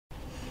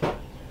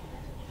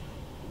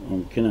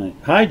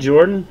Hi,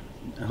 Jordan.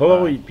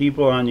 Hello,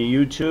 people on the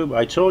YouTube.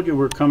 I told you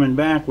we're coming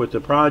back with the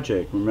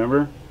project,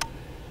 remember?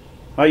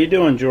 How you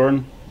doing,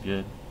 Jordan?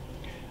 Good.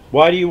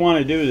 Why do you want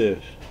to do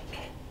this?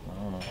 I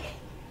don't know.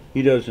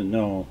 He doesn't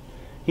know.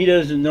 He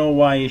doesn't know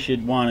why you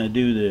should want to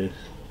do this.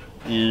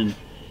 And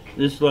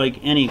this, like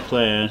any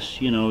class,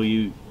 you know,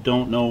 you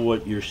don't know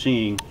what you're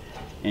seeing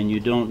and you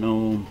don't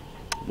know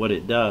what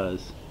it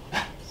does.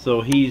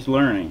 So he's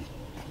learning.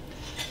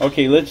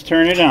 Okay, let's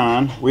turn it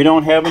on. We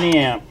don't have any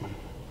amp.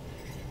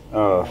 We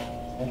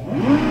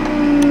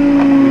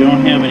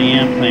don't have any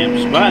amp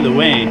clamps. By the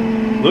way,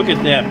 look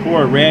at that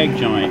poor rag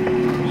joint.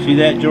 See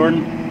that,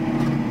 Jordan?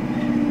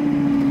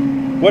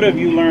 What have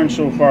you learned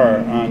so far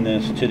on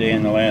this today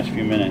in the last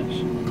few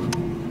minutes?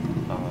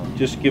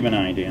 Just give an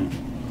idea.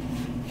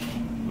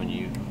 When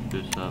you hook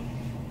this up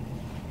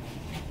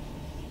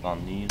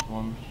on these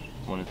ones,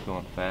 when it's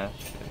going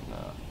fast, and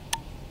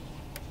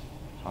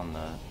on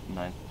the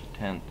 9th to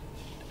 10th,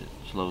 it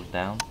slows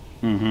down.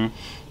 Mm-hmm.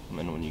 And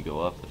then when you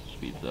go up, it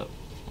speeds up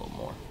a little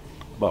more.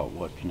 About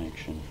what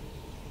connection?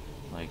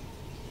 Like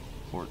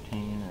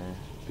 14 or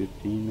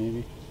 15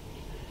 maybe?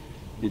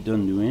 It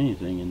doesn't do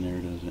anything in there,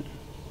 does it?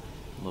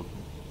 a little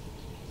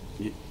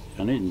bit.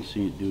 I didn't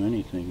see it do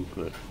anything,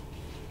 but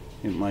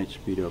it might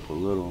speed up a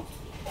little.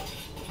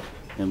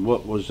 And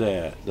what was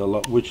that?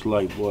 Which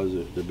light was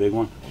it? The big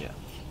one? Yeah.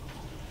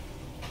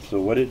 So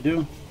what did it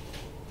do?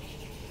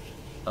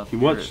 Up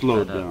What here,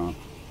 slowed set up. down?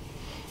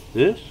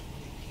 This?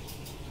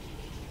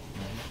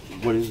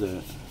 What is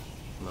that?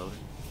 Motor.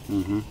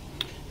 Mm-hmm.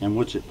 And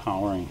what's it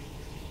powering?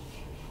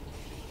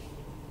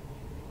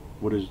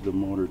 What is the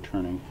motor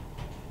turning?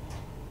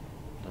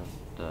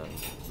 The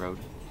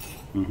rotor.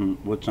 Mm-hmm.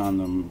 What's on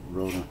the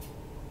rotor?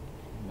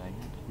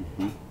 Magnets.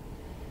 Mm-hmm.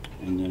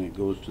 And then it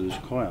goes to this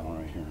coil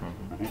right here.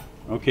 Mm-hmm. Right?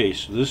 Okay,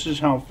 so this is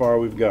how far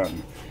we've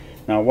gotten.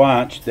 Now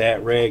watch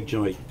that rag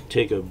joint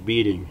take a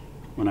beating.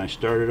 When I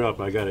start it up,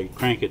 I gotta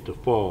crank it to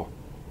full.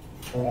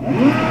 See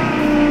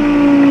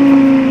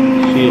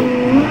it?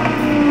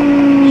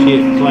 See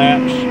it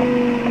collapse?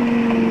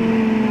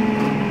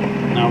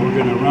 Now we're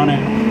gonna run it.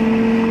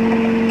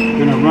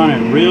 We're gonna run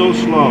it real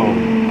slow,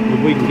 if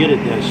we can get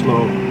it that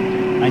slow.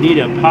 I need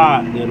a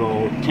pot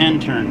that'll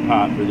 10-turn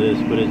pot for this,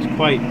 but it's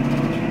quite.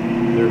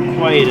 They're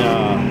quite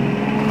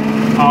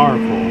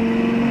powerful.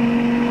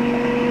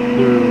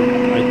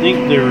 I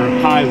think they're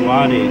high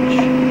wattage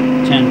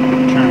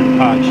 10-turn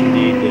pots you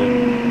need to.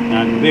 And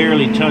I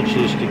barely touch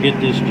this to get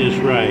this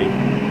just right.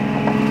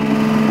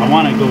 I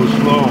want to go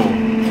slow.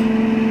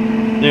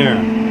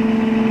 There.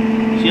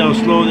 See how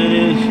slow that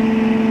is?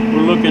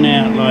 We're looking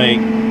at like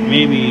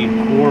maybe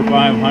 400 or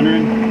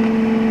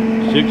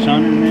 500,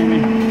 600 maybe.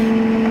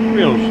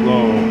 Real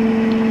slow.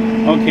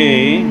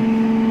 Okay.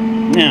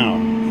 Now,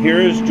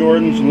 here's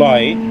Jordan's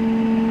light.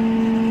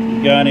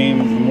 We got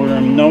him. We're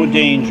in no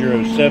danger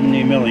of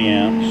 70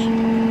 milliamps.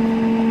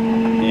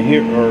 And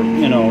here, or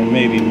you know,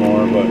 maybe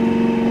more, but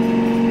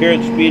here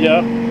it speed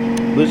up.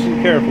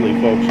 Listen carefully,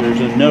 folks.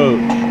 There's a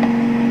note.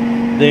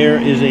 There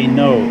is a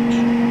note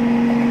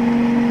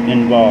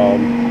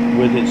involved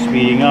with it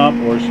speeding up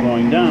or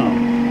slowing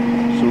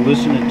down. So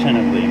listen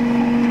attentively.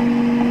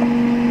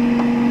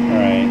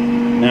 Alright,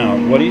 now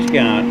what he's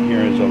got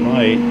here is a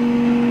light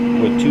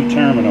with two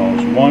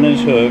terminals. One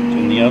is hooked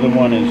and the other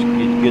one is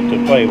you get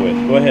to play with.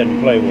 Go ahead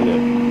and play with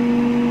it.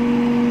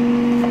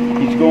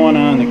 He's going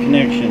on the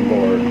connection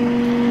board.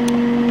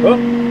 Oh,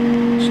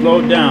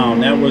 slowed down.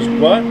 That was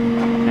what?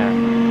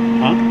 10.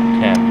 Huh?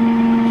 10.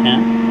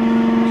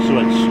 10? So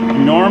it's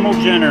normal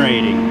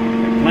generating.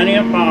 Plenty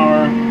of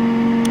power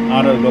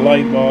out of the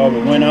light bulb.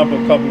 It went up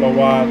a couple of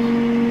watts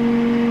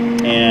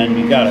and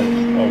you got a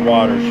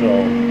water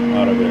show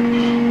out of it.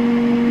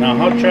 Now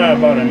I'll try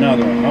about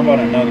another one. How about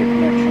another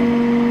connection?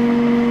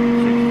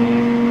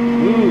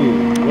 16.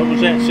 Ooh, what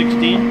was that,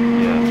 16?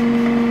 Yeah.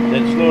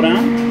 Did it slow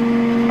down?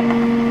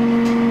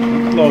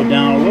 It slowed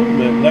down a little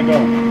bit. Let go.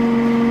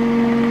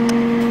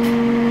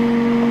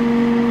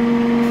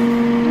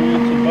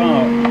 It's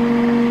about,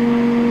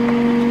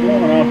 it's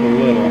going up a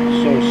little.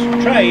 So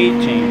try 18.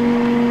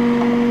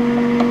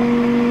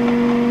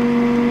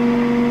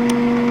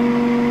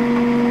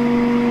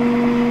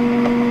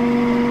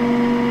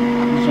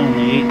 It's on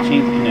the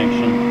 18th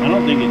connection. I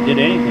don't think it did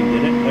anything,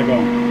 did it? Let go.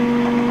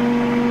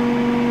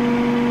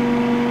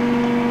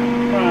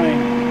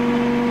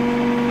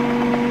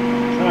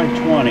 Try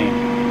 20.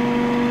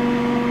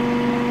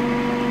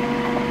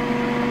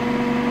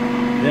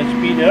 Did that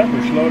speed up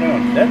or slow down?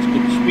 That's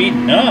good.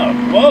 Speeding up.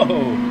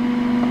 Whoa!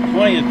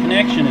 20th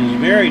connection is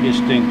very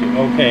distinctive.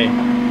 Okay.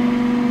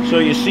 So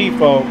you see,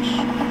 folks,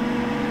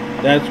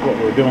 that's what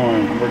we're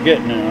doing. We're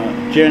getting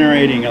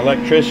generating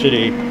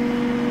electricity.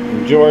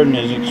 And Jordan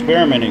is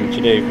experimenting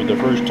today for the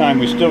first time.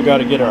 We still got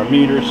to get our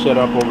meter set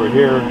up over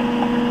here.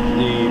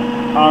 The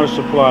power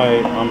supply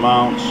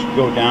amounts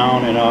go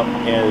down and up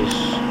as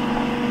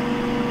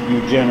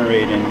you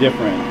generate in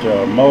different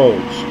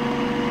modes.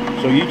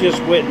 So you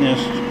just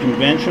witnessed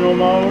conventional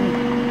mode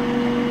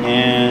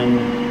and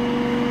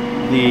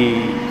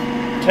the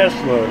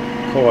Tesla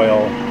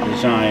coil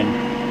design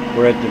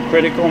where at the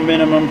critical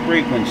minimum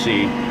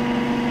frequency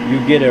you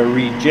get a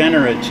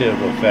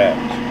regenerative effect,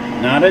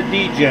 not a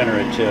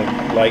degenerative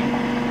like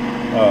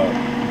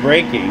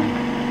braking.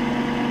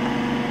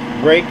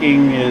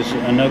 Braking is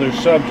another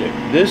subject.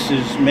 This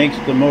makes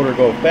the motor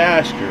go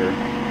faster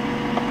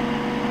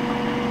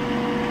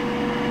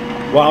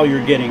while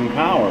you're getting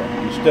power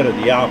instead of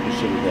the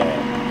opposite of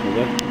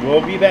that. So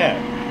we'll be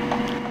back.